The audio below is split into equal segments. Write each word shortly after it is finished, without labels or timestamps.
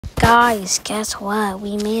Guys, guess what?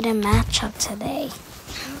 We made a matchup today.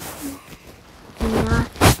 Yeah,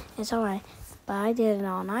 it's alright. But I did it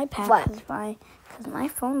on iPad because my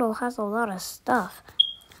phone though has a lot of stuff.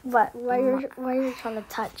 What? What are you trying to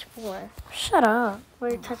touch for? Shut up.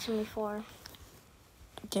 What are you touching me for?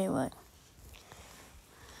 Okay, what?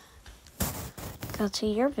 Go to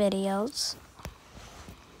your videos.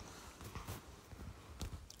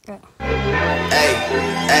 Go.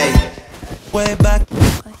 Hey, way back.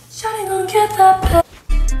 Shawty gon' get that.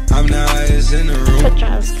 I'm the highest in the room. Put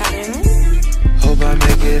Travis Scott in it. Hope I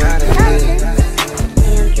make it out of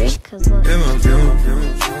here. And Drake, because look. In my view.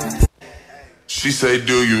 She say,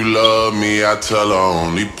 do you love me? I tell her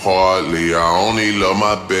only partly. I only love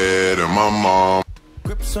my bed and my mom.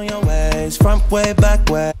 Grips on your ways, front way, back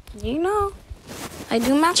way. You know, I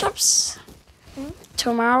do matchups.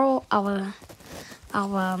 Tomorrow,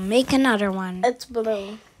 I'll make another one. It's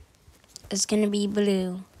blue. It's gonna be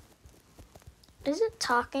blue. Is it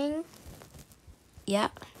talking? Yeah.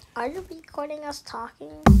 Are you recording us talking?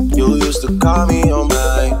 You used to call me on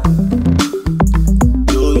my.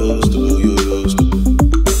 You used to.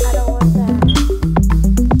 I don't want that.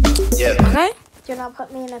 Yeah. Okay. Do not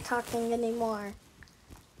put me in a talking anymore.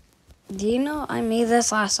 Do you know I made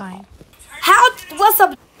this last time? What's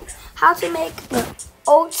up? How to make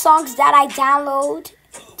old songs that I download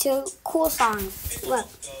to cool songs. Look.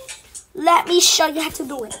 Let me show you how to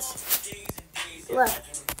do it. Look.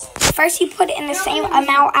 First you put it in the same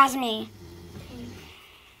amount as me.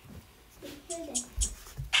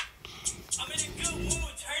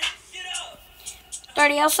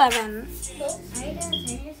 $30.07.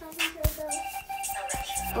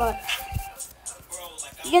 Look.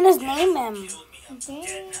 You can just name him.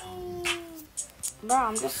 Bro,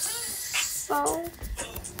 I'm just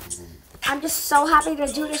so happy to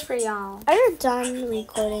do this for y'all. Are you done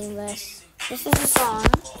recording this? This is the song.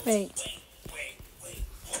 Wait.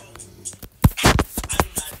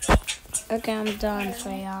 Okay, I'm done for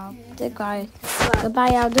y'all. Goodbye.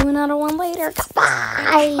 Goodbye. I'll do another one later.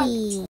 Goodbye.